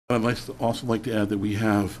Also like to add that we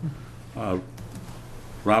have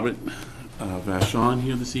Robert Vachon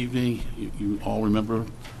here this evening. You all remember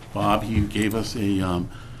Bob. He gave us a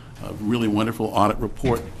really wonderful audit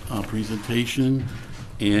report presentation,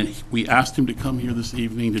 and we asked him to come here this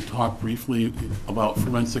evening to talk briefly about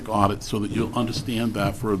forensic audit so that you'll understand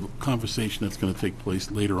that for a conversation that's going to take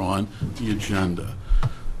place later on the agenda.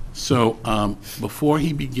 So before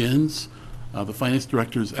he begins, the finance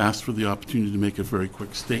director has asked for the opportunity to make a very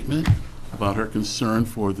quick statement about her concern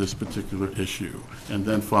for this particular issue. And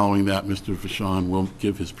then following that, Mr. Vachon will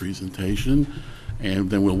give his presentation, and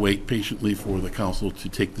then we'll wait patiently for the council to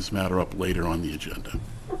take this matter up later on the agenda.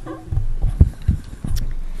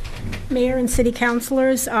 Mayor and city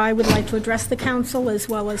councilors, I would like to address the council as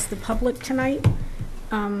well as the public tonight.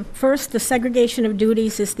 First, the segregation of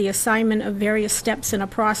duties is the assignment of various steps in a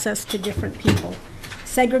process to different people.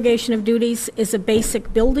 Segregation of duties is a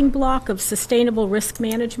basic building block of sustainable risk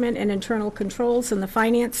management and internal controls in the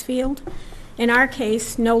finance field. In our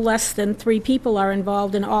case, no less than 3 people are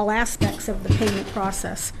involved in all aspects of the payment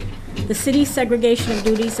process. The city's segregation of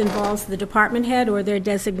duties involves the department head or their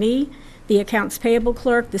designee, the accounts payable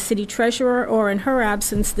clerk, the city treasurer, or in her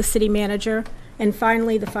absence, the city manager, and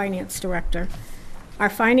finally, the finance director. Our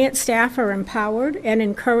finance staff are empowered and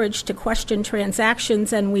encouraged to question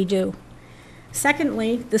transactions, and we do.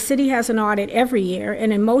 Secondly, the city has an audit every year,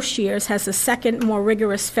 and in most years has a second, more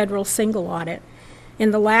rigorous federal single audit.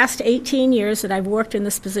 In the last 18 years that I've worked in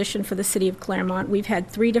this position for the city of Claremont, we've had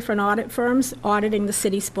 3 different audit firms auditing the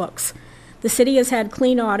city's books. The city has had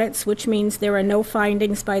clean audits, which means there are no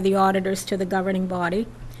findings by the auditors to the governing body.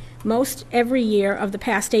 Most every year of the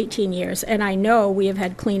past 18 years, and I know we have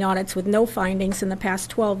had clean audits with no findings in the past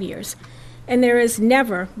 12 years. And there has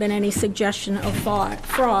never been any suggestion of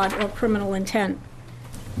fraud or criminal intent.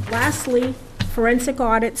 Lastly, forensic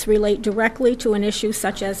audits relate directly to an issue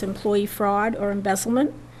such as employee fraud or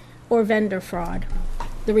embezzlement or vendor fraud.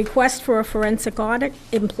 The request for a forensic audit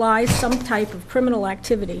implies some type of criminal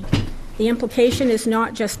activity. The implication is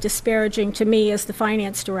not just disparaging to me as the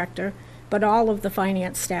finance director, but all of the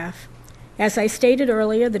finance staff. As I stated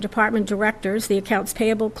earlier, the department directors, the accounts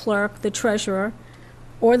payable clerk, the treasurer,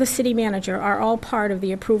 or the city manager are all part of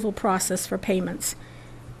the approval process for payments.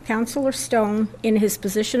 Councilor Stone, in his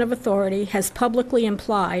position of authority, has publicly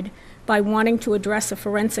implied, by wanting to address a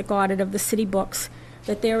forensic audit of the city books,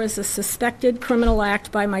 that there is a suspected criminal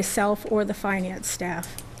act by myself or the finance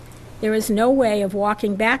staff. There is no way of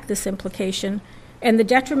walking back this implication and the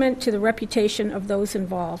detriment to the reputation of those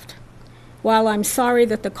involved. While I'm sorry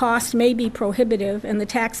that the cost may be prohibitive and the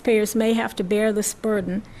taxpayers may have to bear this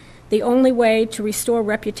burden, the only way to restore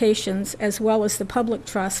reputations as well as the public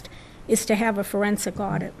trust is to have a forensic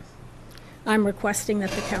audit. I'm requesting that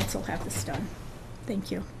the council have this done. Thank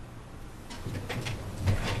you.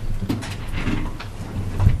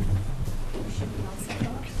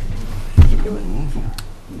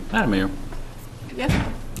 Madam Mayor.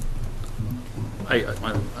 Yes.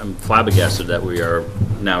 I'm flabbergasted that we are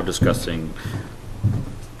now discussing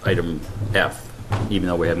item F, even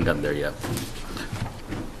though we haven't gotten there yet.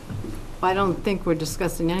 I don't think we're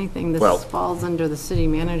discussing anything. This falls under the city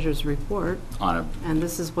manager's report. And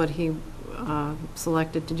this is what he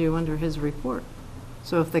selected to do under his report.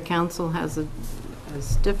 So if the council has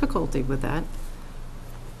difficulty with that,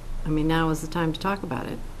 I mean, now is the time to talk about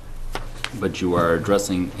it. But you are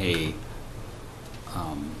addressing a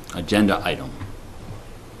agenda item.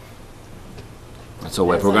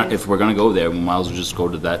 So if we're going to go there, we might as well just go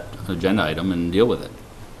to that agenda item and deal with it.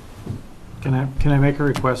 Can I make a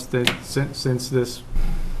request that since this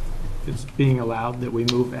is being allowed, that we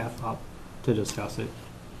move F up to discuss it?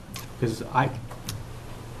 Because I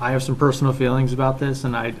have some personal feelings about this,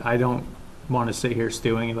 and I don't want to sit here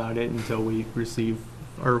stewing about it until we receive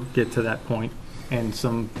or get to that point. And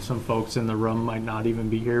some folks in the room might not even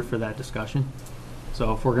be here for that discussion.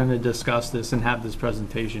 So if we're going to discuss this and have this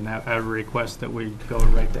presentation, I would request that we go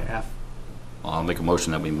right to F. I'll make a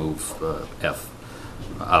motion that we move F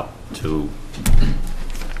up to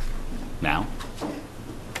now.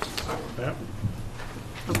 Yeah.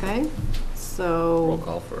 Okay, so Roll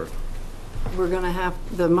call first. we're going to have,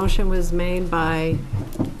 the motion was made by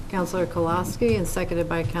Councilor Kowalski and seconded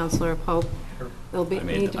by Councilor Pope. There'll be, I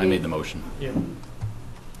made the motion. Yeah.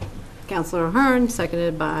 Councilor Hearn,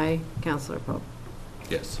 seconded by Councilor Pope.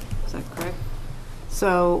 Yes. Is that correct?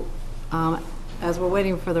 So as we're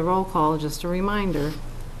waiting for the roll call, just a reminder,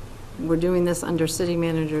 we're doing this under city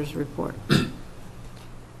manager's report.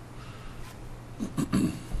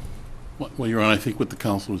 Well, Your Honor, I think what the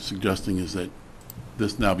council is suggesting is that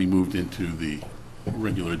this now be moved into the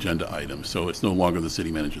regular agenda item, so it's no longer the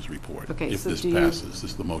city manager's report. Okay, if so this do you- passes,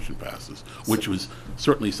 if the motion passes, which was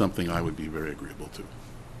certainly something I would be very agreeable to.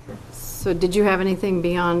 So did you have anything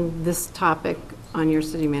beyond this topic on your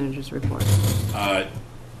city manager's report?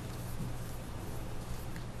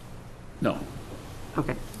 No.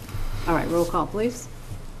 Okay. All right, roll call, please.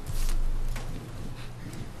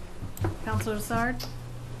 Counselor Sard?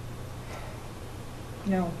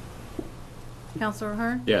 No. Counselor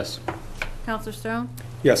Hearn? Yes. Counselor Stone?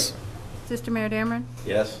 Yes. Sister Mayor Dameron?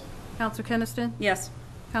 Yes. Counselor Keniston? Yes.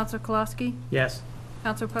 Counselor Kolowski? Yes.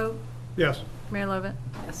 Counselor Pope? Yes. Mayor Lovett?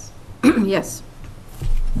 Yes. Yes.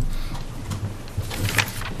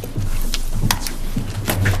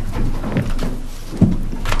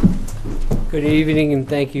 Good evening, and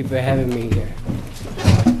thank you for having me here.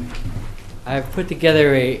 I've put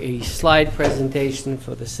together a slide presentation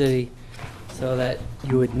for the city so that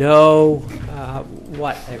you would know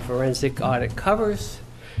what a forensic audit covers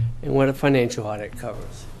and what a financial audit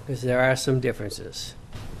covers, because there are some differences.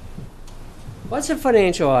 What's a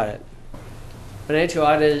financial audit? Financial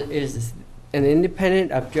audit is an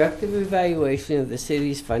independent, objective evaluation of the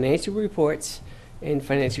city's financial reports and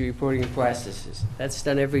financial reporting processes. That's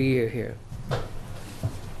done every year here.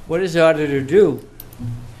 What does the auditor do?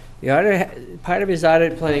 The auditor, part of his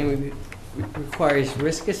audit planning requires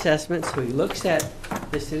risk assessment, so he looks at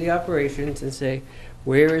the city operations and say,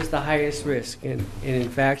 where is the highest risk? And in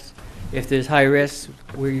fact, if there's high risk,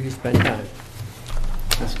 where do you spend time?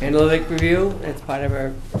 Analytic review, that's part of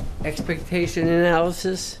our expectation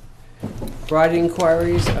analysis. Broad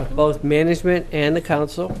inquiries of both management and the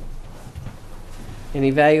council. And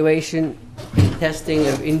evaluation and testing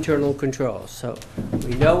of internal controls. So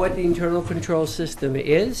we know what the internal control system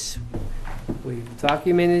is. We've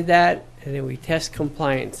documented that, and then we test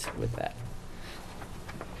compliance with that.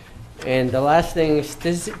 And the last thing is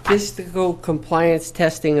statistical compliance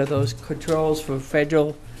testing of those controls for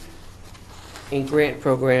federal and grant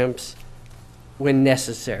programs when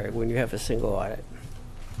necessary, when you have a single audit.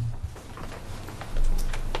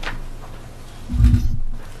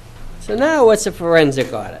 So now what's a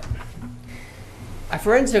forensic audit? A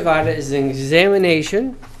forensic audit is an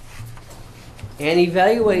examination and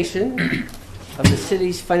evaluation of the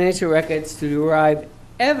city's financial records to derive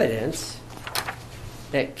evidence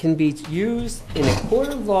that can be used in a court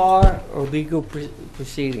of law or legal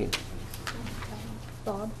proceeding.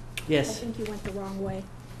 Bob? I Yes. think you went the wrong way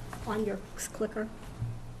on your clicker.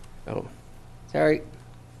 Oh, sorry.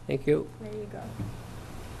 Thank you. There you go.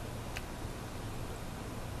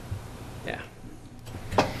 Yeah.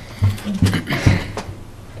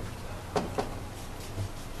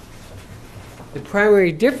 The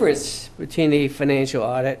primary difference between a financial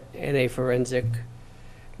audit and a forensic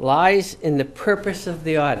lies in the purpose of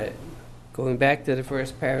the audit. Going back to the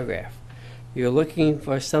first paragraph, you're looking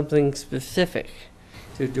for something specific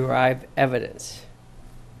to derive evidence.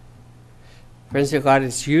 Forensic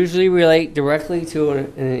audits usually relate directly to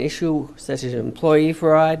an issue such as employee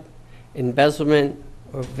fraud, embezzlement,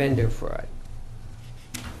 or vendor fraud.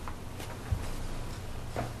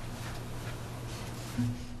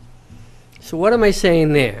 So what am I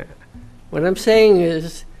saying there? What I'm saying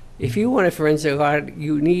is, if you want a forensic audit,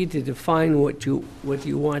 you need to define what you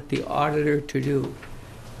want the auditor to do.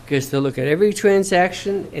 Because to look at every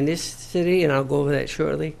transaction in this city, and I'll go over that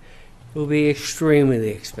shortly, will be extremely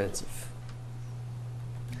expensive.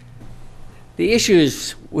 The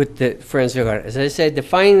issues with the forensic audit, as I said,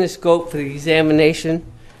 defining the scope for the examination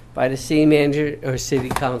by the city manager or city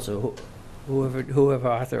council, whoever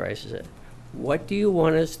authorizes it. What do you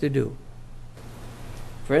want us to do?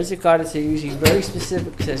 Forensic audits are usually very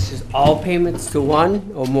specific, such as all payments to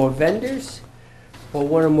one or more vendors, or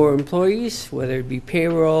one or more employees, whether it be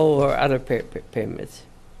payroll or other payments.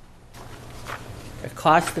 The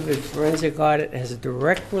cost of a forensic audit has a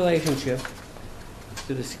direct relationship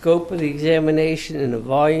to the scope of the examination and the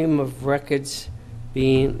volume of records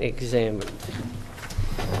being examined.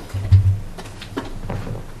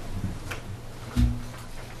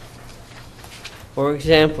 For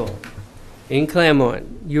example, in Claremont,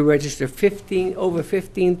 you register over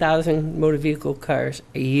 15,000 motor vehicle cars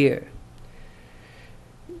a year.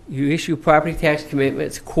 You issue property tax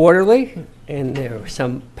commitments quarterly, and there are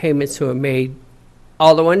some payments that are made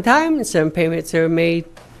all at one time, and some payments are made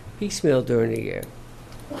piecemeal during the year.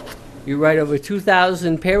 You write over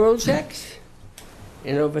 2,000 payroll checks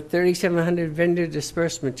and over 3,700 vendor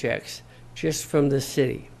disbursement checks just from the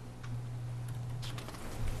city.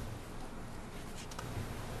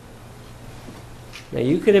 Now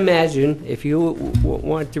you can imagine if you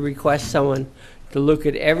want to request someone to look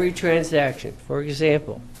at every transaction. For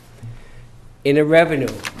example, in a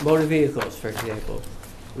revenue, motor vehicles, for example,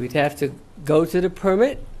 we'd have to go to the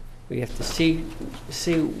permit. We have to see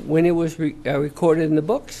when it was recorded in the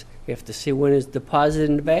books. We have to see when it's deposited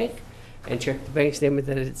in the bank and check the bank statement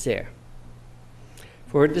that it's there.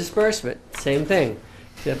 For a disbursement, same thing.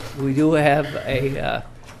 Except we do have a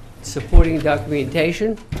supporting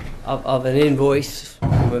documentation of an invoice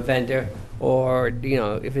from a vendor, or, you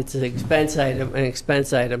know, if it's an expense item,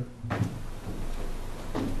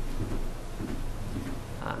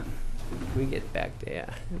 we get back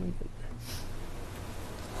there.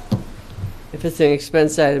 If it's an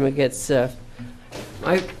expense item, it gets,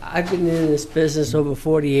 I've been in this business over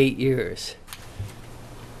 48 years.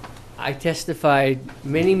 I testified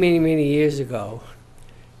many years ago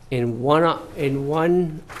in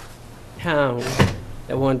one town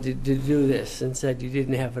that wanted to do this and said you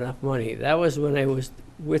didn't have enough money. That was when I was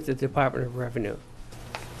with the Department of Revenue.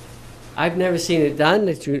 I've never seen it done,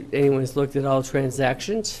 that anyone's looked at all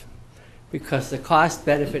transactions, because the cost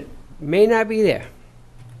benefit may not be there.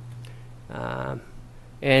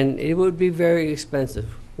 And it would be very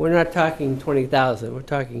expensive. We're not talking 20,000, we're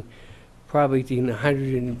talking probably between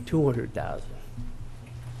 100 and 200,000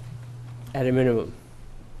 at a minimum.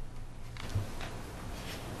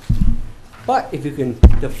 But if you can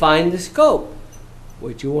define the scope,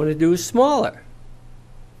 what you want to do is smaller,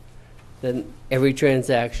 then every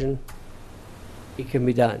transaction, it can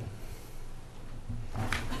be done.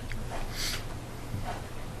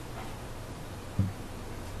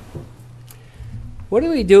 What do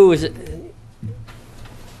we do is,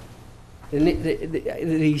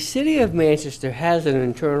 the City of Manchester has an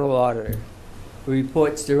internal auditor who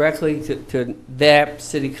reports directly to their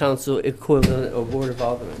city council equivalent or board of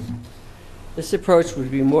aldermen. This approach would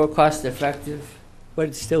be more cost effective, but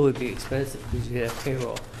it still would be expensive because you have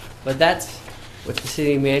payroll. But that's what the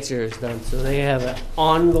City of Manchester has done. So they have an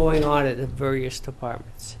ongoing audit of various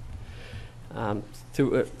departments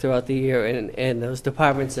throughout the year, and those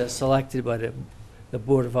departments are selected by the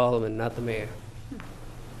Board of Aldermen, not the mayor.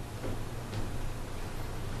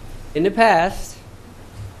 In the past,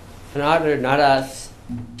 an auditor, not us,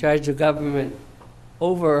 charged the government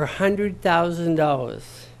over $100,000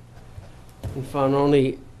 and found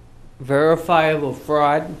only verifiable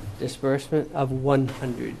fraud disbursement of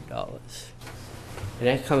 $100. And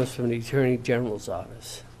that comes from the Attorney General's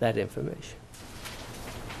office, that information.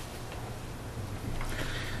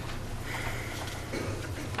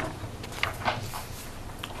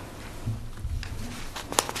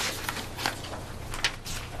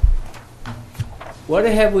 What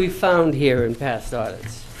have we found here in past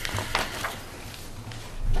audits?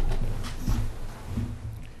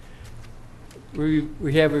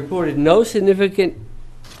 We have reported no significant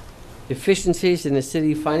deficiencies in the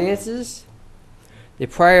city finances. The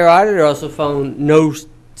prior audit also found no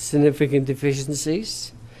significant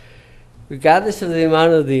deficiencies. Regardless of the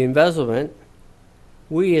amount of the embezzlement,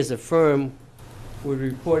 we as a firm would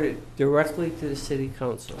report it directly to the city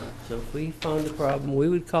council. So if we found a problem, we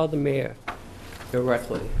would call the mayor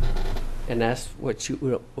directly and ask what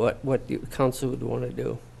the council would want to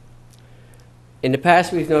do. In the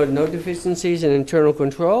past, we've noted no deficiencies in internal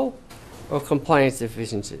control or compliance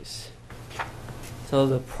deficiencies. So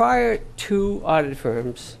the prior two audit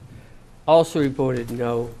firms also reported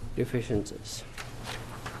no deficiencies.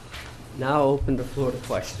 Now I'll open the floor to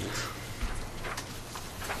questions.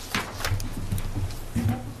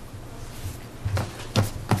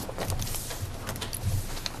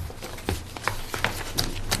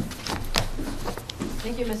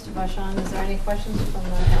 Thank you, Mr. Vachon. Is there any questions from the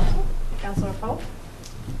council? Councilor Pope?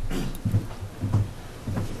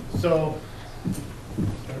 So,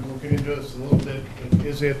 we'll get into this a little bit.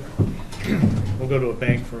 Is it, we'll go to a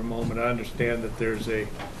bank for a moment. I understand that there's a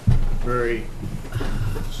very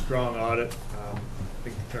strong audit. I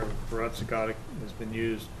think the term forensic audit has been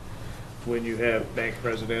used when you have bank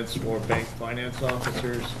presidents or bank finance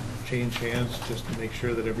officers change hands just to make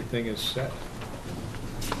sure that everything is set.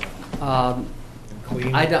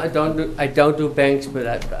 Clean. I don't do banks,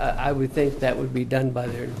 but I would think that would be done by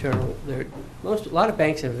their internal. A lot of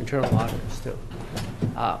banks have internal auditors too,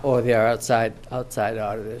 or they are outside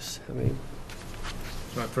auditors. I mean,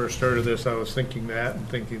 when I first heard of this, I was thinking that and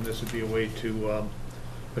thinking this would be a way to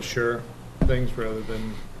assure things rather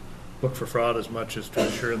than look for fraud as much as to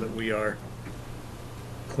ensure that we are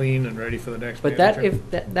clean and ready for the next. But manager.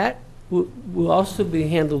 that will also be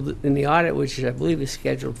handled in the audit, which I believe is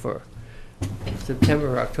scheduled for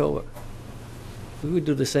September or October. We would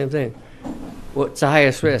do the same thing. What's the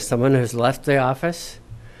highest risk? Someone who's left the office,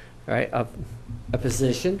 right, of a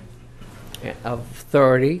position of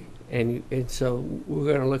authority, and so we're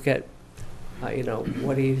going to look at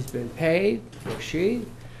what he's been paid, or she,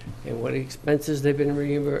 and what expenses they've been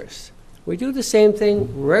reimbursed. We do the same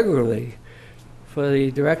thing regularly for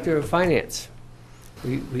the Director of Finance.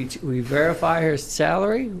 We verify her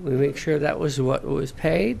salary, we make sure that was what was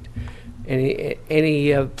paid.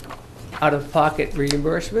 Any out-of-pocket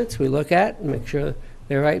reimbursements we look at and make sure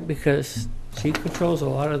they're right, because she controls a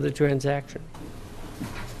lot of the transaction.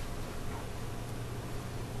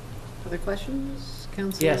 Other questions?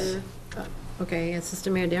 Counselor? Yes. Okay,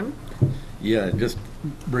 Assistant Mayor Dameron? Yeah, just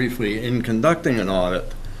briefly, in conducting an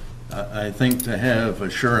audit, I think to have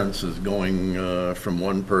assurances going from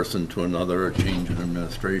one person to another, a change in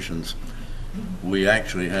administrations, we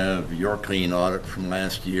actually have your clean audit from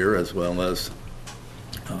last year as well as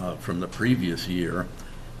from the previous year.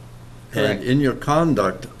 Correct. And in your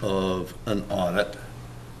conduct of an audit,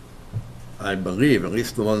 I believe, at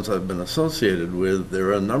least the ones I've been associated with, there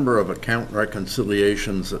are a number of account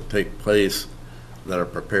reconciliations that take place that are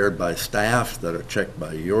prepared by staff, that are checked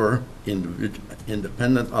by your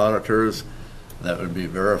independent auditors, that would be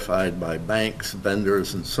verified by banks,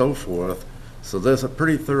 vendors, and so forth. So there's a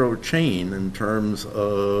pretty thorough chain in terms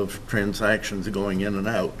of transactions going in and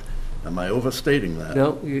out. Am I overstating that?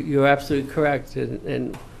 No, you're absolutely correct.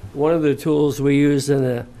 And one of the tools we use in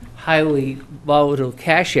a highly volatile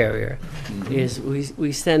cash area is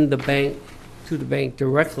we send the bank to the bank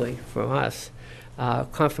directly from us,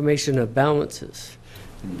 confirmation of balances.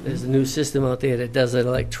 There's a new system out there that does it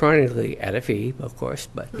electronically at a fee, of course,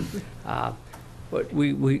 but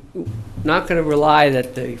we not going to rely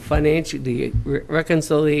that the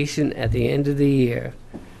reconciliation at the end of the year,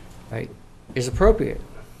 right, is appropriate.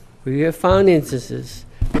 We have found instances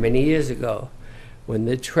many years ago when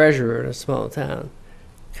the treasurer in a small town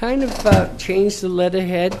kind of changed the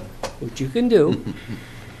letterhead, which you can do,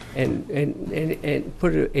 and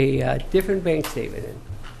put a different bank statement in.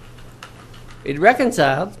 It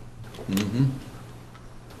reconciled. Mm-hmm.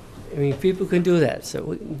 I mean, people can do that,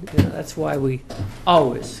 so that's why we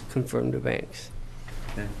always confirm the banks.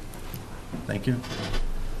 Okay. Thank you.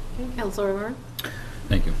 Okay, Counselor Rivera?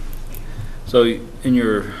 Thank you. So in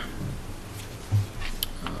your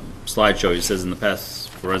slideshow, it says in the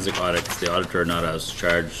past forensic audits, the auditor not has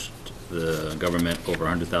charged the government over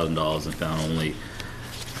 $100,000 and found only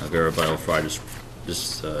a verifiable fraud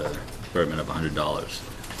disbursement of $100.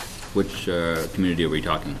 Which community are we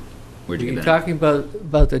talking? Where'd you You're get that? talking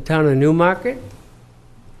about the town of Newmarket,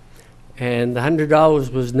 and the $100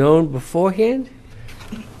 was known beforehand,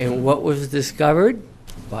 and what was discovered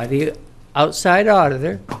by the outside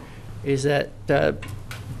auditor is that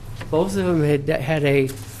both of them had a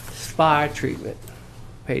spa treatment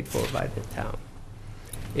paid for by the town.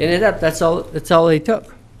 Ended up, that's all they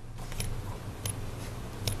took.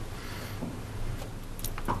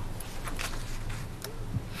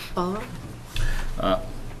 Follow-up?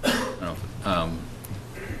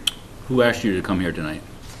 Who asked you to come here tonight?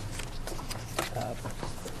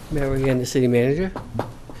 Mary Ann, the city manager?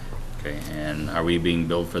 Okay, and are we being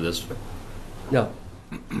billed for this? No.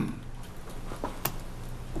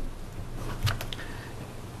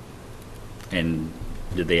 And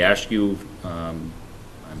did they ask you, I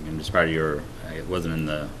mean, as part of your, it wasn't in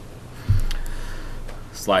the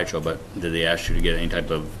slideshow, but did they ask you to get any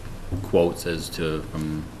type of quotes as to,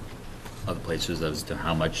 from other places, as to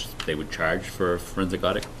how much they would charge for a forensic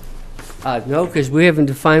audit? No, because we haven't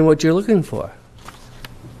defined what you're looking for,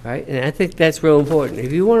 right? And I think that's real important.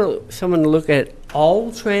 If you want someone to look at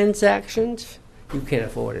all transactions, you can't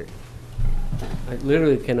afford it. I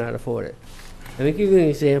literally cannot afford it. Let me give you an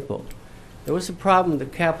example. There was a problem with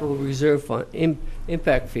the Capital Reserve Fund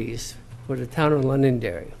impact fees for the town of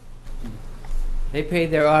Londonderry. They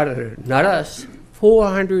paid their auditor, not us,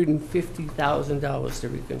 $450,000 to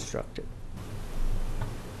reconstruct it.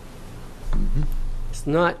 It's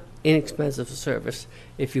not inexpensive service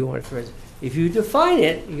if you want to. If you define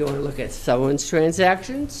it, you want to look at someone's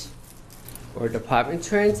transactions or department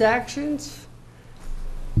transactions.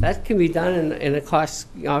 That can be done, and the cost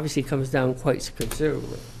obviously comes down quite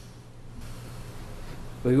considerably.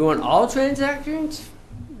 But if you want all transactions,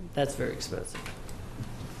 that's very expensive.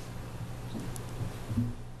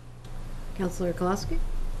 Counselor Kolowski?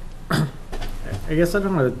 I guess I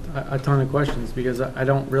don't have a ton of questions because I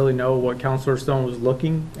don't really know what Counselor Stone was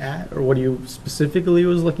looking at or what he specifically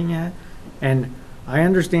was looking at. And I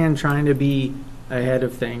understand trying to be ahead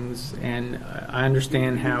of things, and I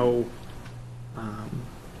understand how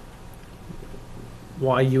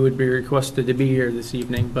why you would be requested to be here this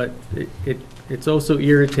evening, but it's also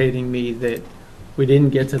irritating me that we didn't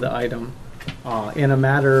get to the item. In a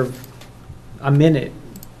matter of a minute,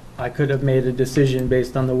 I could have made a decision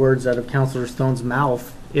based on the words out of Counselor Stone's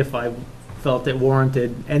mouth if I felt it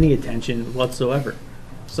warranted any attention whatsoever.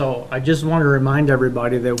 So I just want to remind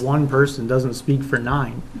everybody that one person doesn't speak for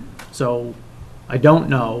 9. So I don't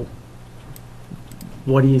know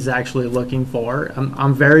what he's actually looking for.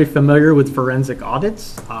 I'm very familiar with forensic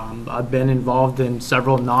audits. I've been involved in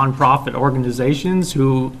several nonprofit organizations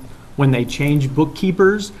who, when they change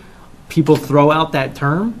bookkeepers, people throw out that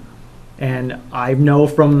term. And I know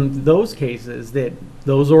from those cases that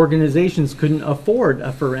those organizations couldn't afford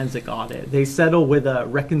a forensic audit. They settle with a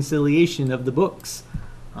reconciliation of the books.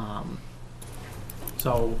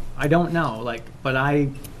 So I don't know, but I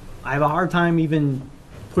have a hard time even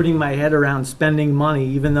putting my head around spending money,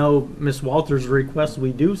 even though Ms. Walters requests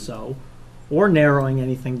we do so, or narrowing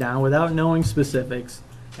anything down without knowing specifics.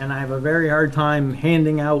 And I have a very hard time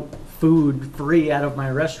handing out food free out of my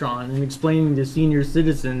restaurant and explaining to senior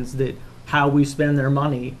citizens that how we spend their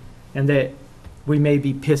money and that we may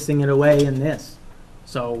be pissing it away in this.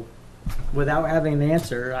 So without having an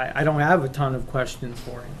answer, I don't have a ton of questions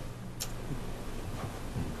for him.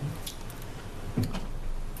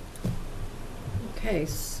 Okay,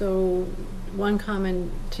 so one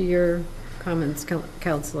comment to your comments,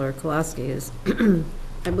 Councilor Kolaski, is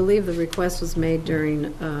I believe the request was made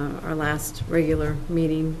during our last regular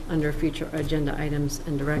meeting under future agenda items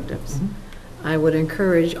and directives. I would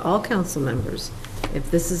encourage all council members,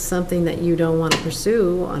 if this is something that you don't want to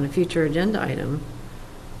pursue on a future agenda item,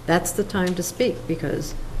 that's the time to speak,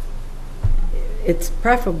 because it's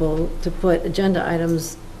preferable to put agenda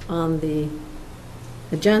items on the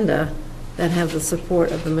agenda that have the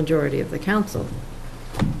support of the majority of the council.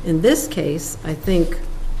 In this case, I think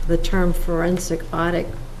the term forensic audit,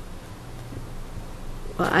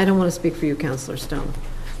 well, I don't want to speak for you, Councilor Stone,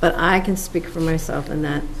 but I can speak for myself in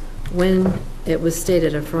that when it was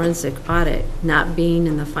stated a forensic audit, not being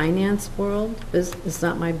in the finance world, it's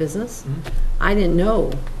not my business. I didn't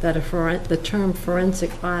know that the term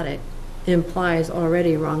forensic audit implies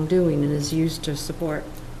already wrongdoing and is used to support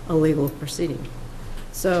a legal proceeding.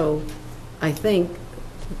 So I think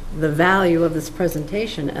the value of this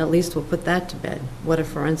presentation at least will put that to bed, what a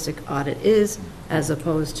forensic audit is as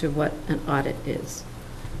opposed to what an audit is.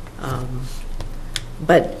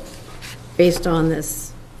 But based on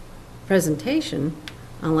this presentation,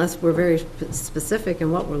 unless we're very specific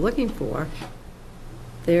in what we're looking for,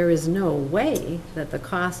 there is no way that the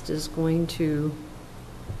cost is going to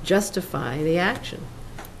justify the action.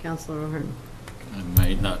 Councilor O'Hearn.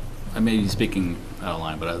 I may be speaking out of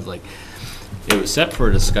line, but I was like, it was set for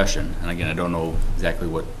a discussion, and again, I don't know exactly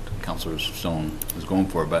what Councilor Stone was going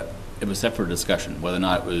for, but it was set for a discussion. Whether or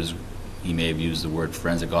not it was, he may have used the word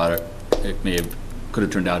forensic audit, could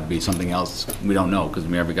have turned out to be something else. We don't know, because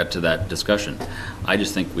we never got to that discussion. I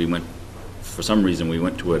just think for some reason, we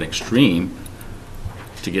went to an extreme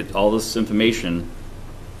to get all this information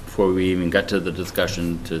before we even got to the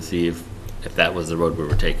discussion to see if that was the road we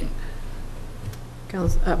were taking.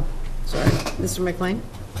 Mr. McLean?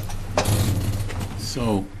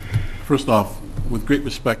 So, first off, with great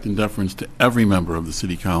respect and deference to every member of the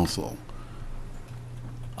City Council,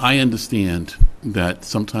 I understand that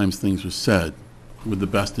sometimes things are said with the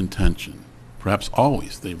best intention. Perhaps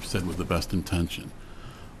always they've said with the best intention.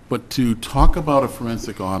 But to talk about a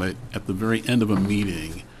forensic audit at the very end of a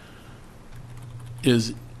meeting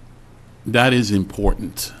is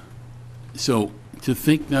important. So to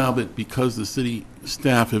think now that because the city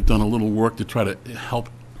staff have done a little work to try to help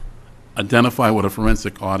identify what a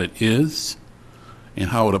forensic audit is and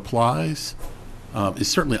how it applies is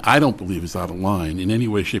certainly, I don't believe, is out of line in any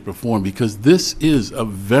way, shape, or form, because this is a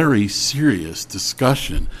very serious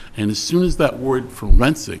discussion. And as soon as that word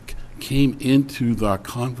forensic came into the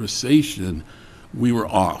conversation, we were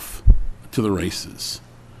off to the races.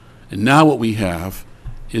 And now what we have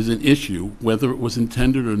is an issue, whether it was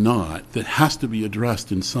intended or not, that has to be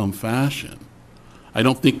addressed in some fashion. I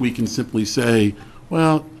don't think we can simply say,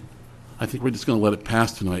 well, I think we're just going to let it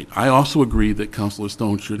pass tonight. I also agree that Councilor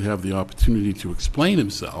Stone should have the opportunity to explain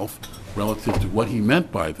himself relative to what he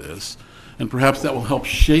meant by this, and perhaps that will help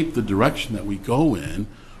shape the direction that we go in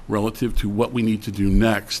relative to what we need to do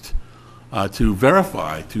next to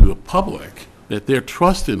verify to the public that their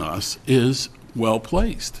trust in us is well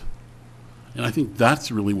placed. And I think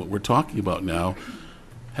that's really what we're talking about now.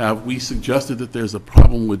 Have we suggested that there's a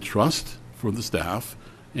problem with trust for the staff?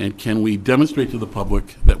 And can we demonstrate to the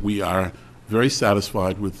public that we are very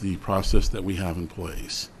satisfied with the process that we have in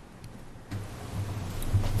place?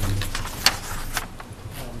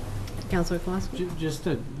 Councilor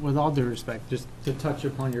Kolaski? With all due respect, just to touch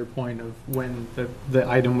upon your point of when the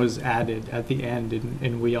item was added at the end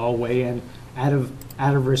and we all weigh in, out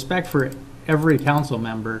of respect for every council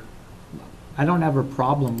member, I don't have a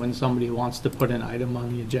problem when somebody wants to put an item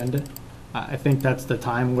on the agenda. I think that's the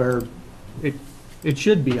time where it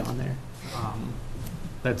should be on there.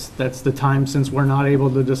 That's the time, since we're not able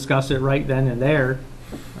to discuss it right then and there.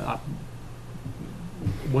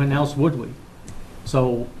 When else would we?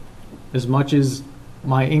 So, as much as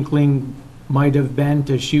my inkling might have been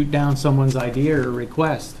to shoot down someone's idea or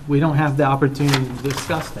request, we don't have the opportunity to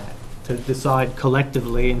discuss that, to decide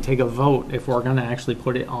collectively and take a vote if we're going to actually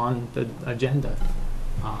put it on the agenda.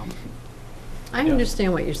 I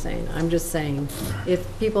understand what you're saying. I'm just saying, if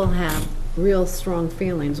people have real strong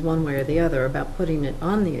feelings one way or the other about putting it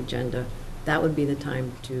on the agenda, that would be the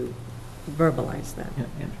time to verbalize that.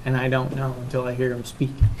 And I don't know until I hear them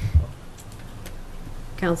speak.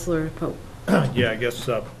 Councilor Pope. Yeah, I guess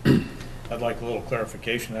I'd like a little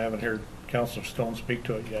clarification. I haven't heard Councilor Stone speak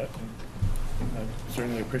to it yet. And I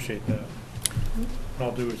certainly appreciate that. In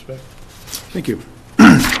all due respect. Thank you.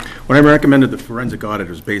 When I recommended the forensic audit, it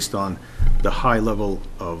was based on the high level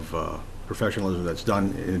of professionalism that's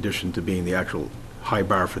done, in addition to being the actual high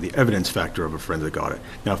bar for the evidence factor of a forensic audit.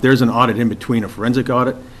 Now, if there's an audit in between a forensic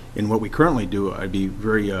audit and what we currently do, I'd be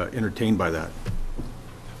very entertained by that.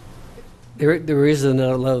 There is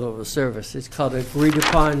another level of service. It's called Agreed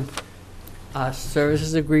Upon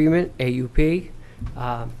Services Agreement, AUP.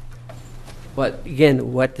 But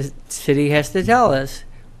again, what the city has to tell us,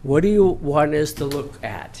 what do you want us to look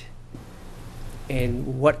at?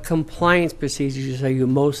 And what compliance procedures are you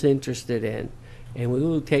most interested in? And we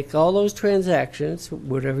will take all those transactions,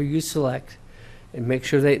 whatever you select, and make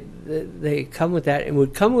sure they come with that, and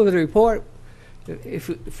would come with a report. If,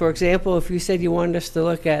 for example, if you said you wanted us to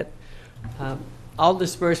look at all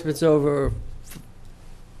disbursements over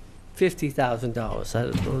 $50,000,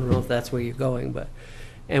 I don't know if that's where you're going, but,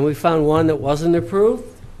 and we found one that wasn't approved,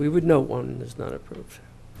 we would note one that's not approved,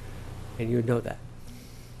 and you would know that.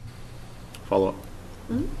 Follow-up.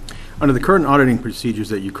 Under the current auditing procedures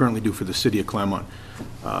that you currently do for the city of Claremont,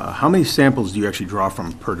 how many samples do you actually draw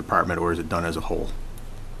from per department, or is it done as a whole?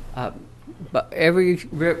 But every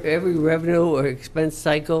revenue or expense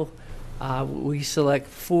cycle, we select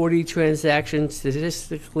 40 transactions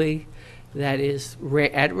statistically that is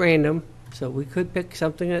at random. So we could pick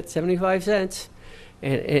something at 75 cents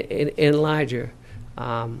and larger.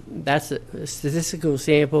 That's a statistical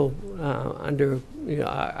sample under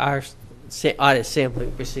our audit sampling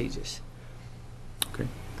procedures. Okay.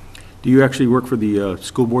 Do you actually work for the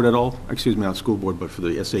school board at all? Excuse me, not school board, but for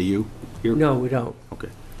the SAU here? No, we don't. Okay.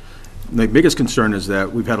 The biggest concern is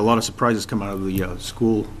that we've had a lot of surprises come out of the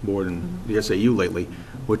school board and the SAU lately,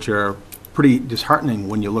 which are pretty disheartening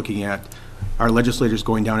when you're looking at our legislators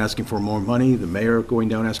going down asking for more money, the mayor going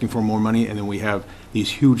down asking for more money, and then we have these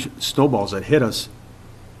huge snowballs that hit us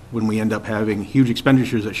when we end up having huge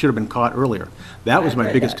expenditures that should have been caught earlier. That was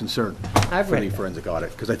my biggest concern for the forensic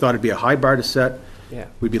audit, because I thought it'd be a high bar to set. Yeah.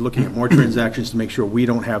 We'd be looking at more transactions to make sure we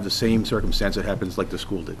don't have the same circumstance that happens like the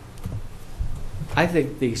school did. I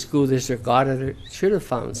think the school district auditor should have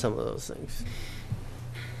found some of those things.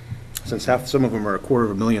 Since some of them are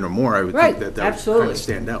 $250,000 or more, I would Right, think that would absolutely. kind of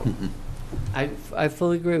stand out. I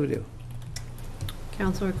fully agree with you.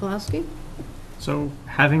 Councilor Kolowski? So,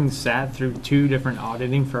 having sat through 2 different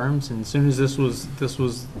auditing firms, and as soon as this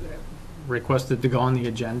was requested to go on the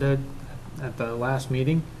agenda at the last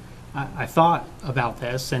meeting, I thought about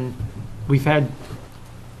this, and we've had,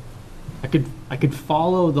 I could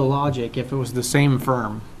follow the logic if it was the same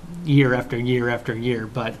firm year after year after year,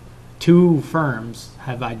 but 2 firms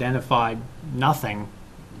have identified nothing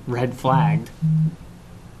red flagged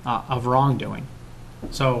of wrongdoing.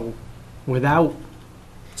 So, without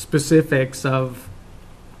specifics of,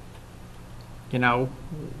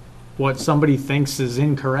 what somebody thinks is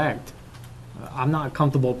incorrect, I'm not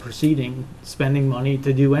comfortable proceeding, spending money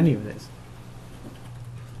to do any of this.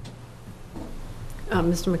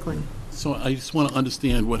 Mr. McLean? So I just want to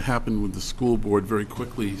understand what happened with the school board very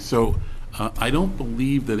quickly. So I don't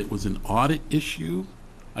believe that it was an audit issue.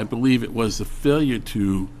 I believe it was a failure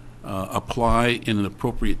to apply in an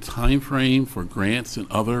appropriate time frame for grants and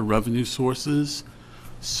other revenue sources.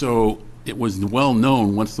 So it was well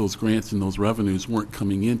known once those grants and those revenues weren't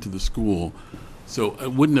coming into the school. So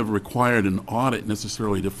it wouldn't have required an audit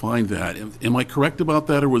necessarily to find that. Am I correct about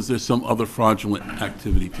that, or was there some other fraudulent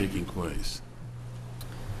activity taking place?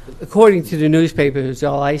 According to the newspapers,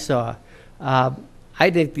 all I saw, I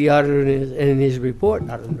think the auditor in his report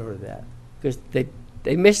ought to know that, because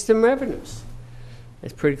they missed some revenues.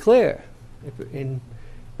 It's pretty clear. And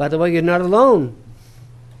by the way, you're not alone.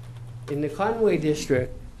 In the Conway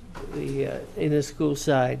district, in the school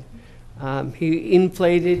side, he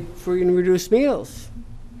inflated free and reduced meals.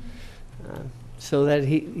 so that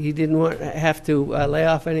he didn't have to lay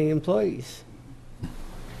off any employees.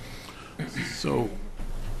 So,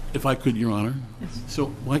 if I could, Your Honor.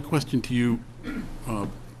 So my question to you,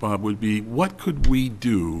 Bob, would be, what could we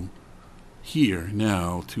do here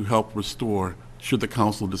now to help restore, should the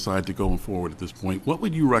council decide to go forward at this point? What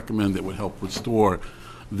would you recommend that would help restore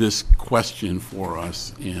this question for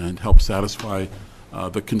us and help satisfy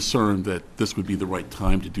the concern that this would be the right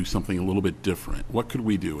time to do something a little bit different? What could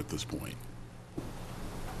we do at this point?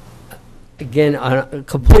 Again, a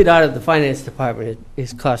complete audit of the finance department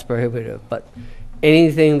is cost prohibitive, but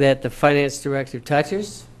anything that the finance director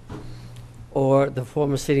touches or the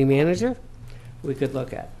former city manager, we could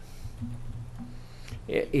look at.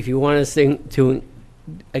 If you want us to,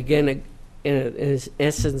 again, in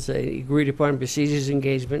essence, a agreed upon procedures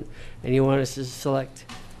engagement, and you want us to select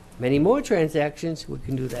many more transactions, we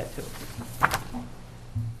can do that too.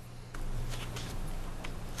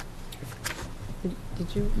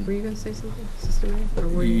 Were you going to say something, Sister Mary? Or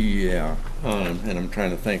were you? Yeah, and I'm trying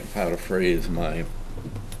to think of how to phrase my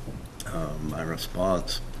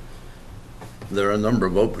response. There are a number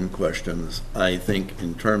of open questions. I think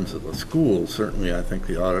in terms of the school, certainly I think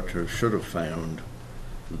the auditor should have found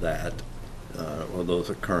that, well, those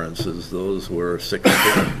occurrences, those were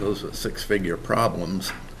six-figure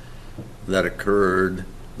problems that occurred,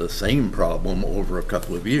 the same problem over a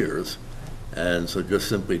couple of years. And so just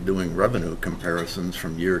simply doing revenue comparisons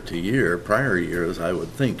from year to year, prior years, I would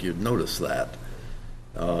think you'd notice that.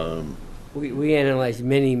 We analyzed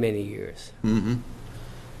many, many years. Mm-hmm.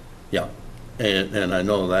 Yeah, and I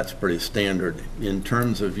know that's pretty standard. In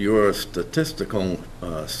terms of your statistical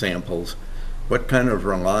samples, what kind of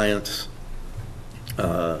reliance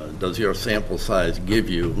does your sample size give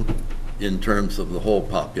you in terms of the whole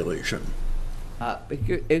population?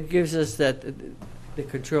 It gives us that the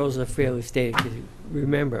controls are fairly stated. 'Cause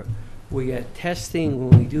remember, we are testing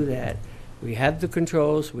when we do that. We have the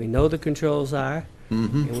controls, we know the controls are,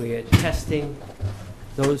 and we are testing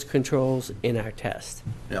those controls in our test.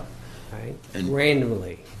 Yeah. Right? And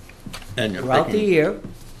randomly. And you're throughout the picking, year,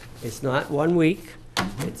 it's not 1 week,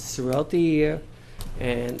 it's throughout the year,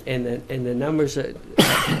 and the numbers are,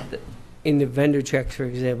 in the vendor checks, for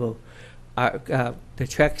example, are, the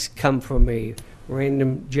checks come from a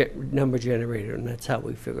random number generator, and that's how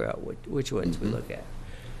we figure out which ones we look at.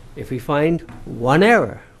 If we find one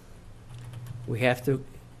error, we have to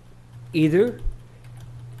either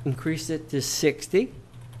increase it to 60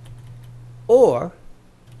 or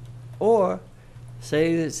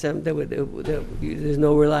say that there's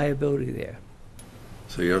no reliability there.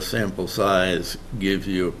 so your sample size gives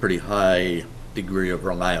you a pretty high degree of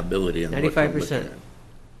reliability in what you're looking 95%. at.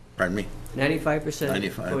 Pardon me? 95%.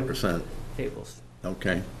 95%. Tables.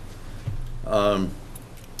 Okay.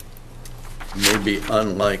 Maybe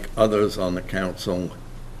unlike others on the council,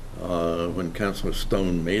 when Councilor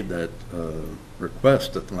Stone made that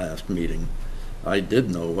request at the last meeting, I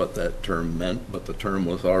did know what that term meant, but the term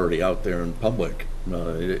was already out there in public.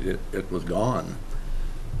 It was gone.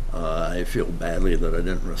 I feel badly that I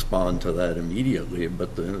didn't respond to that immediately,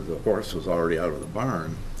 but the horse was already out of the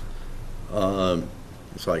barn.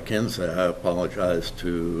 So I can say I apologize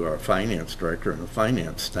to our finance director and the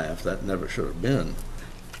finance staff. That never should have been.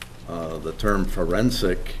 The term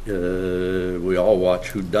forensic, we all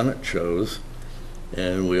watch whodunit shows,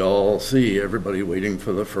 and we all see everybody waiting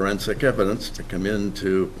for the forensic evidence to come in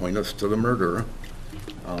to point us to the murderer.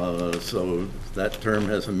 So that term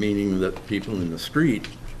has a meaning that people in the street,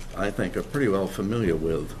 I think, are pretty well familiar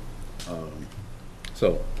with.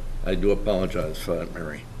 So I do apologize for that,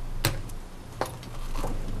 Mary.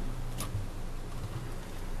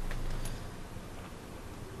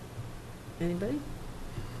 Anybody?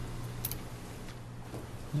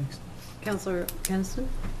 Councilor Kenston?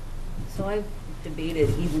 So I've debated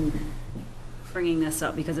even bringing this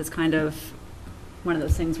up because it's kind of one of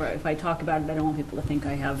those things where if I talk about it, I don't want people to think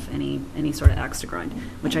I have any sort of axe to grind,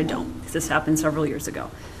 which I don't, because this happened several years ago.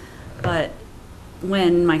 But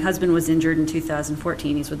when my husband was injured in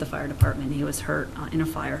 2014, he's with the fire department, he was hurt in a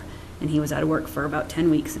fire, and he was out of work for about 10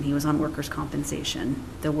 weeks, and he was on workers' compensation.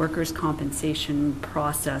 The workers' compensation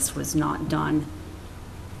process was not done,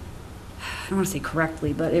 I don't want to say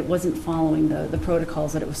correctly, but it wasn't following the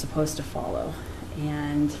protocols that it was supposed to follow.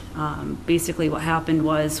 And basically what happened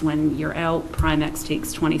was when you're out, Primex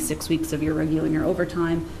takes 26 weeks of your regular and your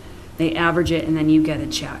overtime, they average it, and then you get a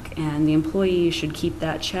check. And the employee should keep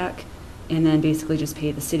that check and then basically just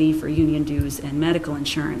pay the city for union dues and medical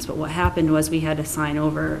insurance. But what happened was we had to sign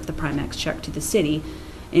over the Primex check to the city,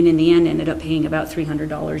 and in the end ended up paying about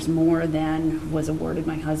 $300 more than was awarded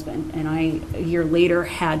my husband. And I, a year later,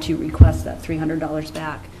 had to request that $300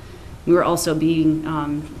 back we were also being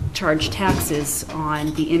charged taxes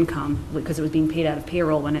on the income because it was being paid out of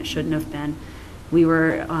payroll when it shouldn't have been. We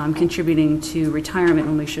were contributing to retirement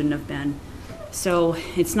when we shouldn't have been. So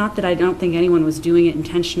it's not that I don't think anyone was doing it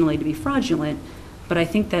intentionally to be fraudulent, but I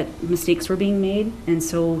think that mistakes were being made. And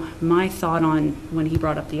so my thought on when he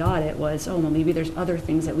brought up the audit was, oh, well, maybe there's other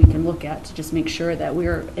things that we can look at to just make sure that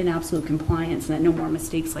we're in absolute compliance and that no more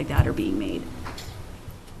mistakes like that are being made.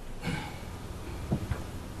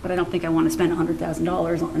 But I don't think I want to spend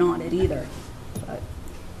 $100,000 on an audit either. But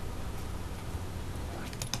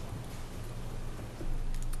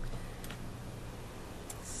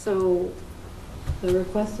So the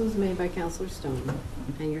request was made by Counselor Stone,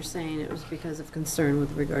 and you're saying it was because of concern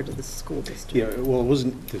with regard to the school district? Yeah, well, it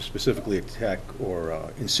wasn't to specifically attack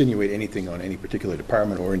or insinuate anything on any particular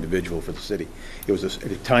department or individual for the city. It was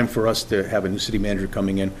a time for us to have a new city manager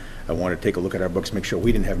coming in. I wanted to take a look at our books, make sure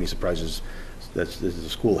we didn't have any surprises that the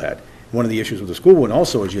school had. One of the issues with the school one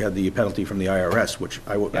also is you had the penalty from the IRS, which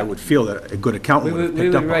I would feel that a good accountant would have We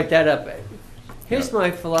picked up would on. write that up. Here's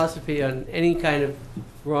my philosophy on any kind of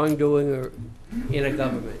wrongdoing or in a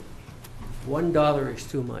government. $1 is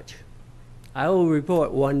too much. I will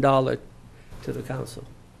report $1 to the council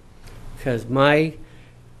because my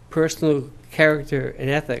personal character and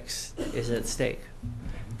ethics is at stake.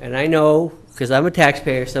 And I know, because I'm a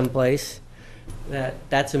taxpayer someplace, that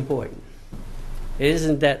that's important. It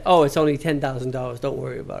isn't that, oh, it's only $10,000, don't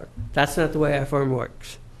worry about it. That's not the way our firm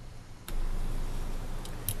works.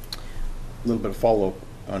 A little bit of follow-up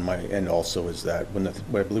on my end also is that when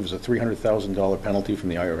what I believe was a $300,000 penalty from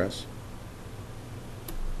the IRS,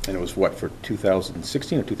 and it was what, for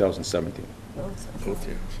 2016 or 2017?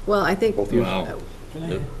 Well, I think. Both years?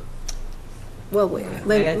 Well, wait,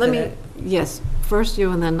 let me, yes, first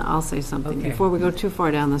you and then I'll say something Okay. before we go too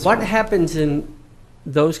far down this road. What happens in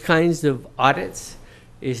those kinds of audits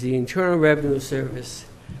is the Internal Revenue Service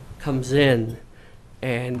comes in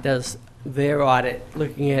and does their audit,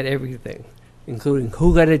 looking at everything, including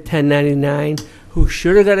who got a 1099, who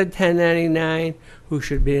should have got a 1099, who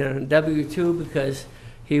should be on a W-2 because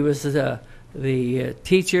he was the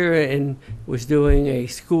teacher and was doing a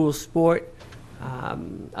school sport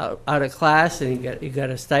out of class, and he got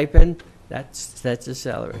a stipend. That's a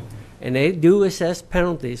salary, and they do assess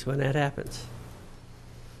penalties when that happens.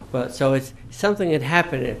 But so it's something that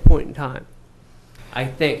happened at a point in time. I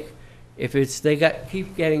think if it's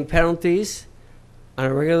keep getting penalties on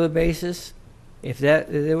a regular basis, if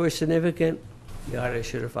they were significant, the auditor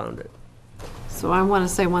should have found it. So I want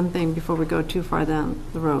to say one thing before we go too far down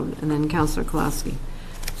the road, and then Councilor Kolowski.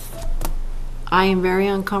 I am very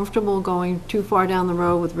uncomfortable going too far down the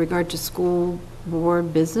road with regard to school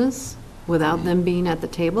board business without them being at the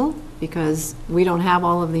table, because we don't have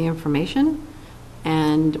all of the information.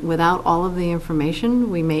 And without all of the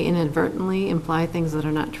information, we may inadvertently imply things that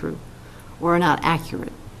are not true or are not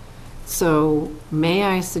accurate. So may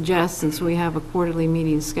I suggest, since we have a quarterly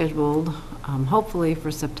meeting scheduled, hopefully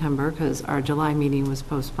for September, because our July meeting was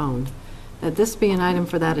postponed, that this be an item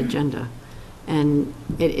for that agenda. And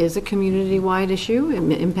it is a community-wide issue.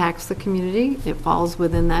 It impacts the community. It falls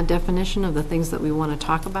within that definition of the things that we want to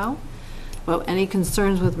talk about. But any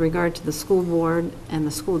concerns with regard to the school board and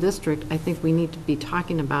the school district, I think we need to be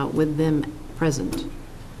talking about with them present.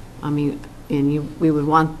 I mean, we would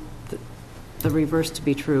want the reverse to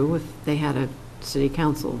be true if they had a city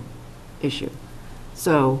council issue.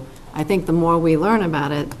 So I think the more we learn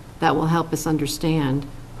about it, that will help us understand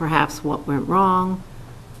perhaps what went wrong,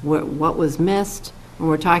 what was missed. When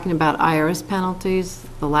we're talking about IRS penalties,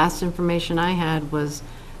 the last information I had was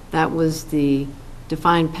that was the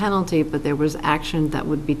defined penalty, but there was action that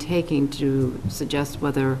would be taken to suggest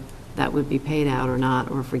whether that would be paid out or not,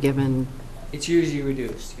 or forgiven. It's usually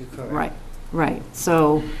reduced, you're correct. Right, right.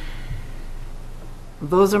 So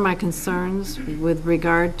those are my concerns with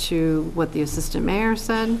regard to what the assistant mayor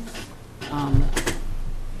said. I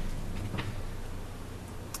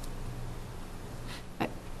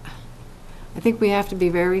think we have to be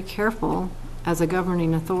very careful as a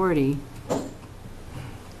governing authority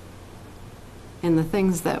in the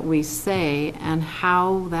things that we say and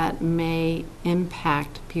how that may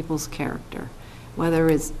impact people's character, whether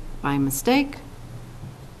it's by mistake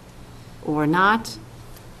or not.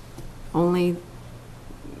 Only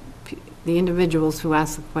the individuals who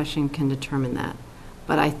ask the question can determine that.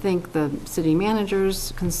 But I think the city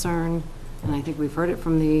manager's concern, and I think we've heard it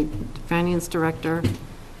from the finance director,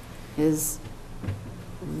 is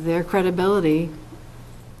their credibility.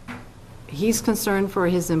 He's concerned for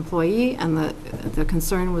his employee, and the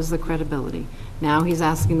concern was the credibility. Now he's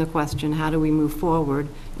asking the question, how do we move forward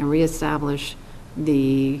and reestablish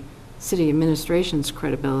the city administration's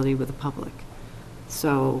credibility with the public.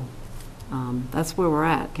 So that's where we're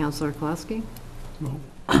at. Councilor Kolowski?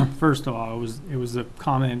 First of all, it was a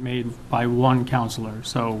comment made by one counselor,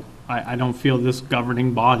 so I don't feel this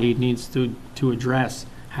governing body needs to address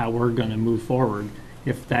how we're going to move forward.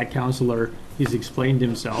 If that counselor, he's explained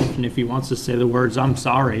himself, and if he wants to say the words, "I'm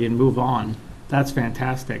sorry," and move on, that's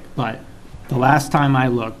fantastic. But the last time I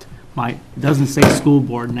looked, it doesn't say school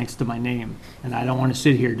board next to my name, and I don't want to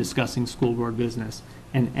sit here discussing school board business.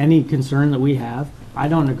 And any concern that we have, I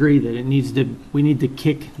don't agree that we need to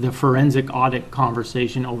kick the forensic audit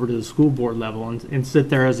conversation over to the school board level and sit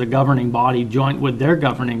there as a governing body, joint with their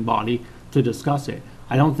governing body, to discuss it.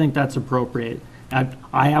 I don't think that's appropriate.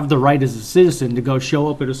 I have the right as a citizen to go show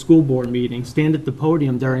up at a school board meeting, stand at the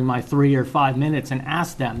podium during my 3 or 5 minutes and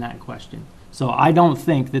ask them that question. So I don't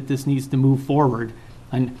think that this needs to move forward.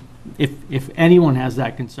 And if anyone has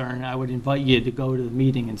that concern, I would invite you to go to the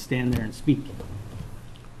meeting and stand there and speak.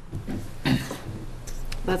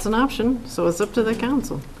 That's an option, so it's up to the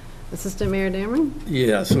council. Assistant Mayor Dameron?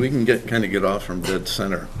 Yeah, so we can kind of get off from dead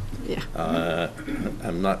center. Yeah.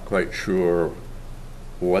 I'm not quite sure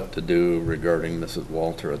what to do regarding Mrs.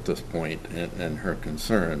 Walter at this point and her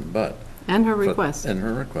concern, but... And her request. And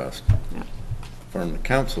her request. Yeah. From the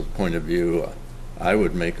council's point of view, I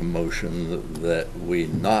would make a motion that we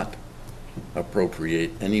not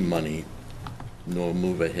appropriate any money nor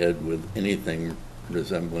move ahead with anything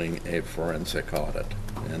resembling a forensic audit,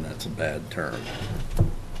 and that's a bad term.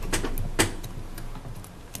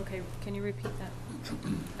 Okay, can you repeat that?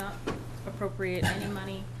 Not appropriate any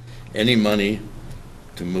money? Any money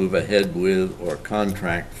to move ahead with or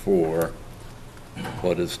contract for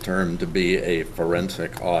what is termed to be a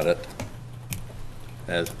forensic audit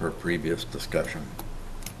as per previous discussion.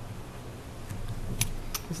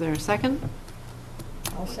 Is there a second?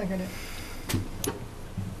 I'll second it.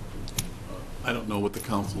 I don't know what the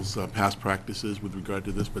council's past practice is with regard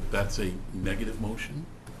to this, but that's a negative motion.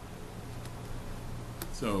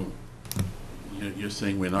 So you're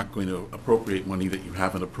saying we're not going to appropriate money that you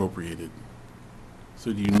haven't appropriated.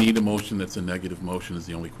 So do you need a motion that's a negative motion is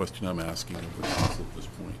the only question I'm asking of the council at this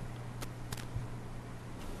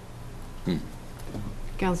point.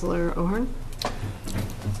 Councilor O'Hearn?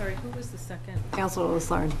 Sorry, who was the second? Councilor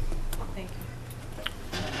Lassard? Thank you.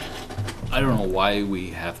 I don't know why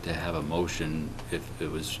we have to have a motion if it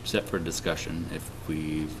was set for discussion. If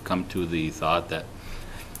we've come to the thought that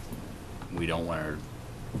we don't want to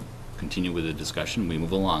continue with the discussion, we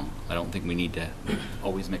move along. I don't think we need to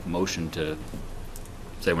always make a motion to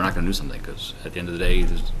say we're not going to do something, because at the end of the day,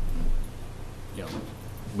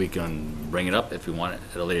 we can bring it up if we want it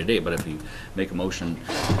at a later date, but if you make a motion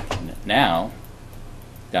now,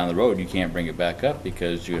 down the road, you can't bring it back up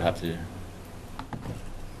because you have to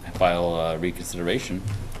file a reconsideration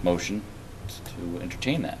motion to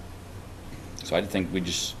entertain that. So I think we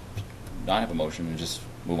just not have a motion and just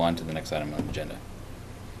move on to the next item on the agenda.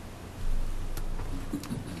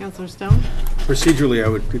 Councilor Stone? Procedurally, I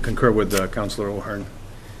would concur with Councilor O'Hearn.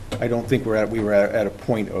 I don't think we were at a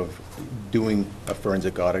point of doing a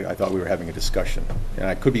forensic audit. I thought we were having a discussion. And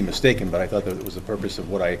I could be mistaken, but I thought that it was the purpose of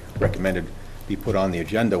what I recommended be put on the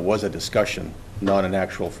agenda was a discussion, not an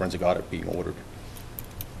actual forensic audit being ordered.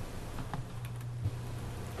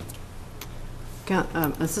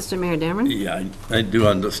 Assistant Mayor Dameron? Yeah, I do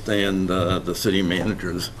understand the city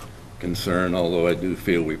manager's concern, although I do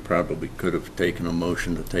feel we probably could have taken a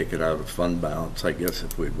motion to take it out of fund balance, I guess,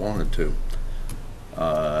 if we'd wanted to.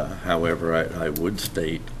 However, I would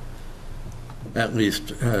state at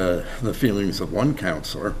least the feelings of one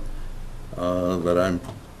counselor that I'm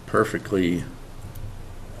perfectly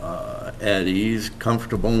at ease,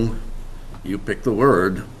 comfortable, you pick the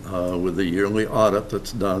word, with the yearly audit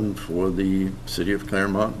that's done for the City of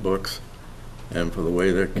Claremont books and for the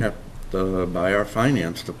way they're kept by our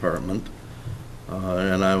finance department.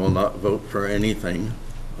 And I will not vote for anything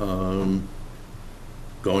going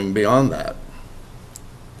beyond that.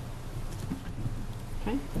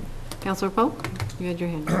 Okay. Councilor Pope, you had your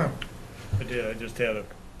hand up. I did, I just had a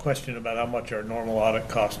question about how much our normal audit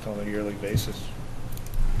costs on a yearly basis.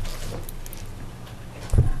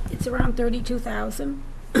 It's around 32,000.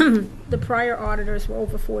 The prior auditors were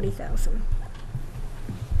over 40,000.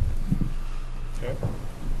 Okay.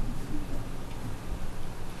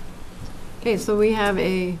 Okay, so we have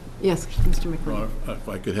yes, Mr. McLean. If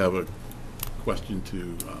I could have a question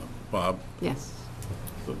to Bob. Yes.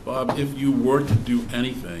 So Bob, if you were to do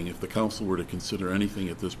anything, if the council were to consider anything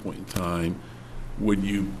at this point in time, would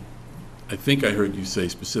you, I think I heard you say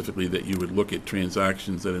specifically that you would look at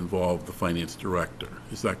transactions that involve the finance director.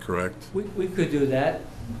 Is that correct? We could do that.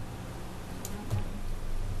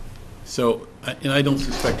 So, and I don't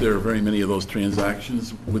suspect there are very many of those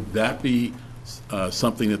transactions. Would that be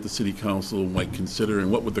something that the city council might consider,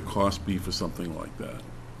 and what would the cost be for something like that?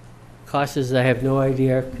 Cost is, I have no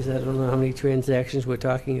idea, because I don't know how many transactions we're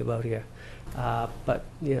talking about here. But,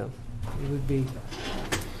 you know, it would be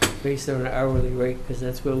based on an hourly rate, because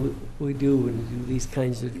that's what we do when we do these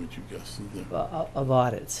kinds of What you guess is there? of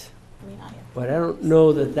audits. But I don't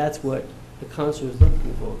know that that's what the council is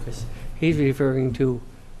looking for, because he's referring to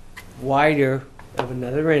wider of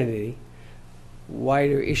another entity,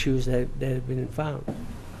 wider issues that have been found.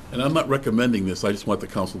 And I'm not recommending this, I just want the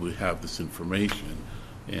council to have this information.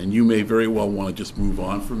 And you may very well want to just move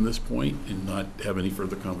on from this point and not have any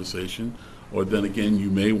further conversation. Or then again, you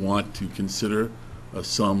may want to consider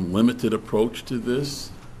some limited approach to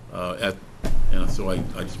this. And so I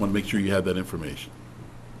just want to make sure you have that information.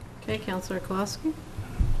 Okay, Counselor Kolowski?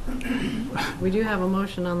 We do have a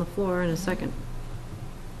motion on the floor in a second.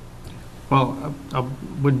 Well, I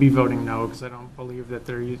would be voting no, because I don't believe that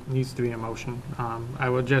there needs to be a motion. I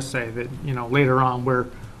would just say that, you know, later on, we're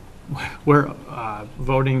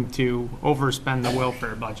voting to overspend the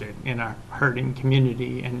welfare budget in a hurting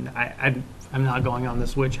community, and I'm not going on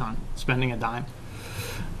this witch hunt, spending a dime.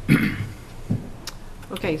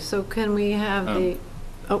 Okay, so can we have the,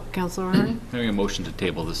 oh, Counselor O'Hearn? Having a motion to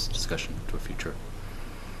table this discussion to a future.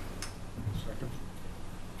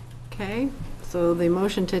 Okay, so the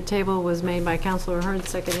motion to table was made by Counselor O'Hearn,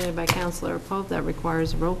 seconded by Counselor Pope. That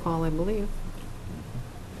requires a roll call, I believe.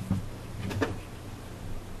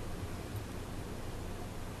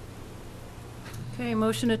 Okay,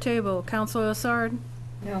 motion to table. Counselor Lassard?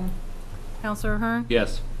 No. Counselor Ahern?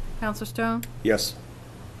 Yes. Counselor Stone? Yes.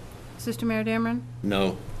 Assistant Mayor Dameron?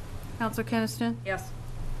 No. Counselor Keniston? Yes.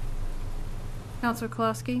 Counselor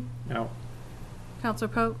Kolowski? No. Counselor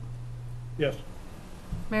Pope? Yes.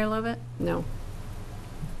 Mayor Lovett? No.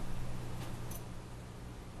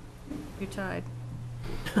 You're tied.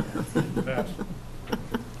 Pass.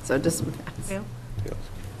 So it doesn't pass. Fail?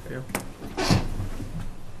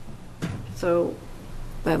 So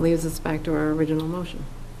that leaves us back to our original motion.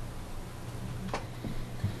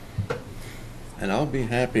 And I'll be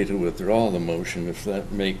happy to withdraw the motion if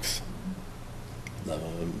that makes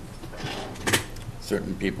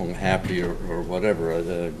certain people happy or whatever.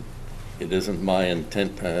 It isn't my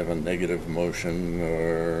intent to have a negative motion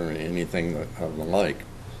or anything of the like.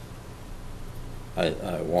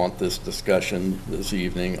 I want this discussion this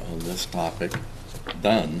evening on this topic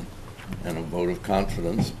done and a vote of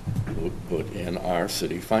confidence put in our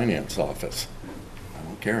city finance office. I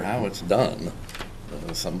don't care how it's done.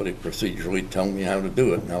 Somebody procedurally tell me how to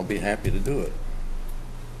do it, and I'll be happy to do it.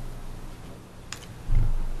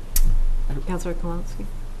 Counselor Kolowski?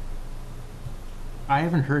 I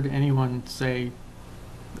haven't heard anyone say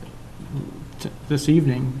this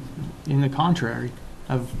evening, in the contrary,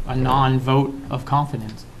 of a non-vote of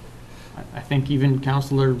confidence. I think even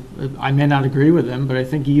Counselor, I may not agree with him, but I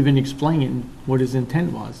think he even explained what his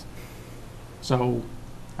intent was. So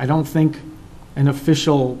I don't think an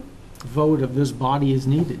official vote of this body is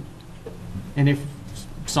needed. And if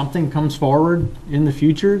something comes forward in the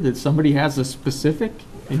future that somebody has a specific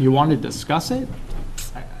and you want to discuss it,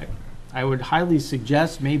 I would highly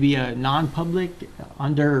suggest maybe a non-public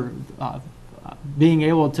under being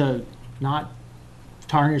able to not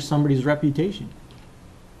tarnish somebody's reputation.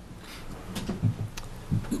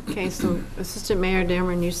 Okay, so Assistant Mayor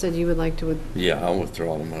Dameron, you said you would like to, Yeah, I'll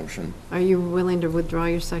withdraw the motion. are you willing to withdraw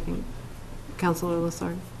your second? Counselor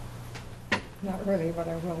Lassard? Not really, but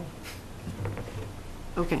I will.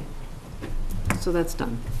 Okay, so that's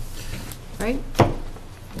done, right?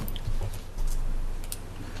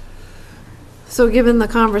 So given the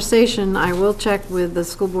conversation, I will check with the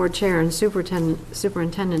school board chair and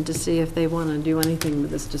superintendent to see if they want to do anything with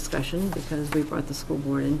this discussion, because we brought the school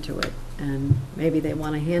board into it. And maybe they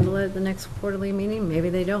want to handle it at the next quarterly meeting, maybe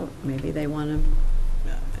they don't. Maybe they want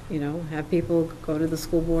to, have people go to the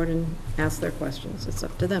school board and ask their questions. It's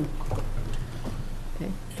up to them.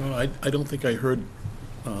 Okay. I don't think I heard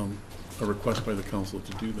a request by the council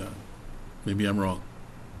to do that. Maybe I'm wrong.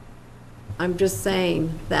 I'm just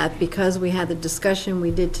saying that because we had the discussion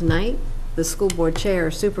we did tonight, the school board chair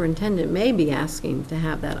or superintendent may be asking to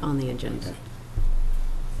have that on the agenda.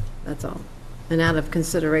 That's all. And out of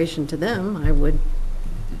consideration to them, I would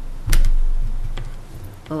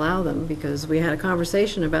allow them, because we had a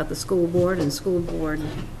conversation about the school board and school board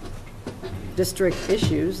district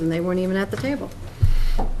issues, and they weren't even at the table.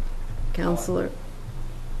 Counselor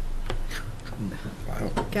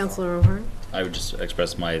O'Hearn? I would just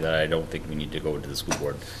express that I don't think we need to go to the school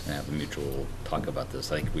board and have a mutual talk about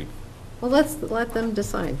this. I think Well, let them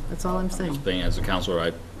decide. That's all I'm saying. Being as a counselor,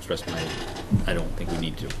 I I don't think we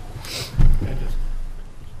need to.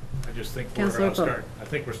 I just think Councilor I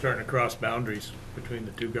think we're starting to cross boundaries between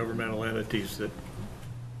the two governmental entities that.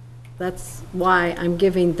 That's why I'm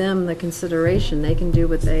giving them the consideration. They can do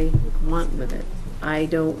what they want with it. I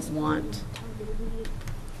don't want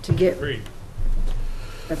to get, Agreed.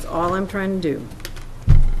 that's all I'm trying to do.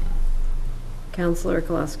 Counselor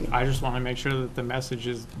Kowalski. I just want to make sure that the message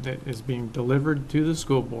that is being delivered to the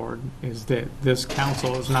school board is that this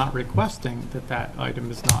council is not requesting that item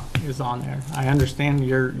is on there. I understand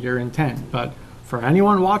your intent, but for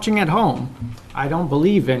anyone watching at home, I don't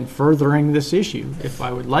believe in furthering this issue. If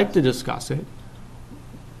I would like to discuss it,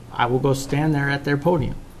 I will go stand there at their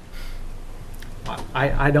podium.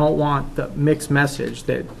 I don't want the mixed message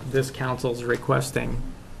that this council's requesting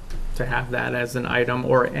to have that as an item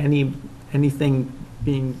or anything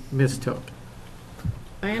being mistook.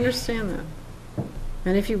 I understand that.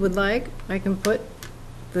 And if you would like, I can put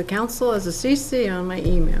the council as a CC on my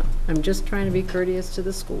email. I'm just trying to be courteous to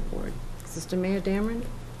the school board. Is this to Mayor Dameron?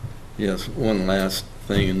 Yes, one last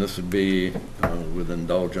thing, and this would be with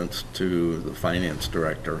indulgence to the finance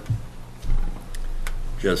director.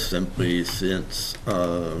 Just simply since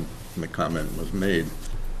the comment was made,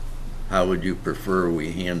 how would you prefer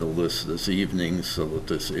we handle this evening so that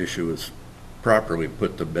this issue is properly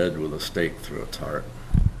put to bed with a stake through its heart?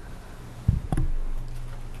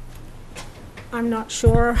 I'm not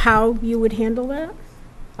sure how you would handle that.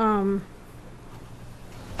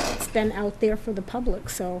 It's been out there for the public,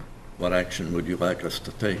 so What action would you like us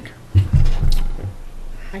to take?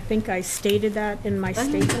 I think I stated that in my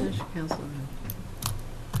statement. Councilor.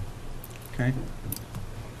 Okay.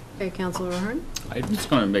 Okay, Councilor Ahern? I'm just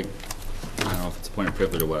going to make, I don't know if it's a point of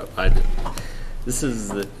privilege or what. It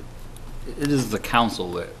is the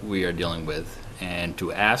council that we are dealing with, and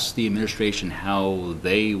to ask the administration how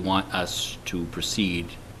they want us to proceed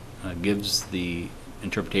gives the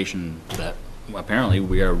interpretation that apparently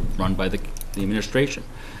we are run by the administration.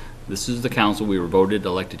 This is the council, we were voted,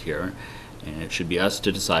 elected here, and it should be us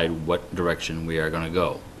to decide what direction we are going to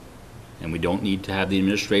go. And we don't need to have the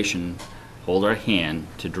administration hold our hand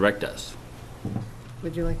to direct us.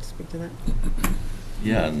 Would you like to speak to that?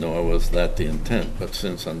 Yeah, nor was that the intent, but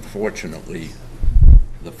since unfortunately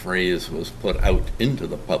the phrase was put out into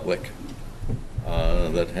the public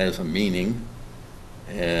that has a meaning,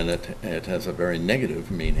 and it has a very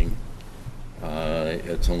negative meaning,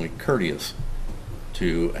 it's only courteous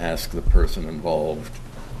to ask the person involved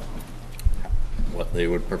what they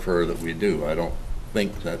would prefer that we do. I don't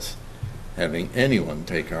think that's having anyone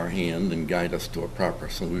take our hand and guide us to a proper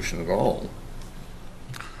solution at all.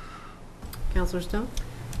 Councilor Stone?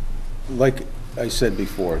 Like I said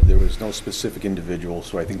before, there was no specific individual,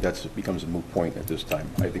 so I think that becomes a moot point at this time.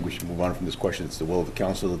 I think we should move on from this question. It's the will of the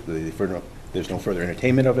council. There's no further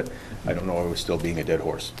entertainment of it. I don't know why we're still being a dead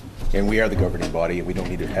horse. And we are the governing body, and we don't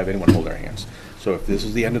need to have anyone hold our hands. So if this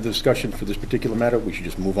is the end of the discussion for this particular matter, we should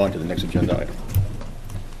just move on to the next agenda item.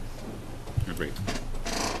 Agreed.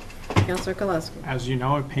 Councilor Kowalski? As you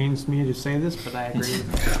know, it pains me to say this, but I agree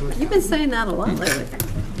with You've been saying that a lot lately.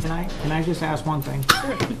 Can I just ask one thing?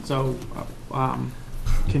 So,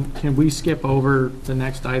 can we skip over the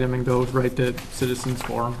next item and go right to citizens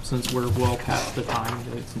forum, since we're well past the time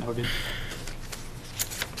that it's noted?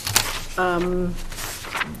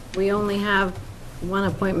 We only have one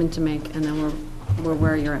appointment to make, and then we're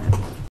where you're at.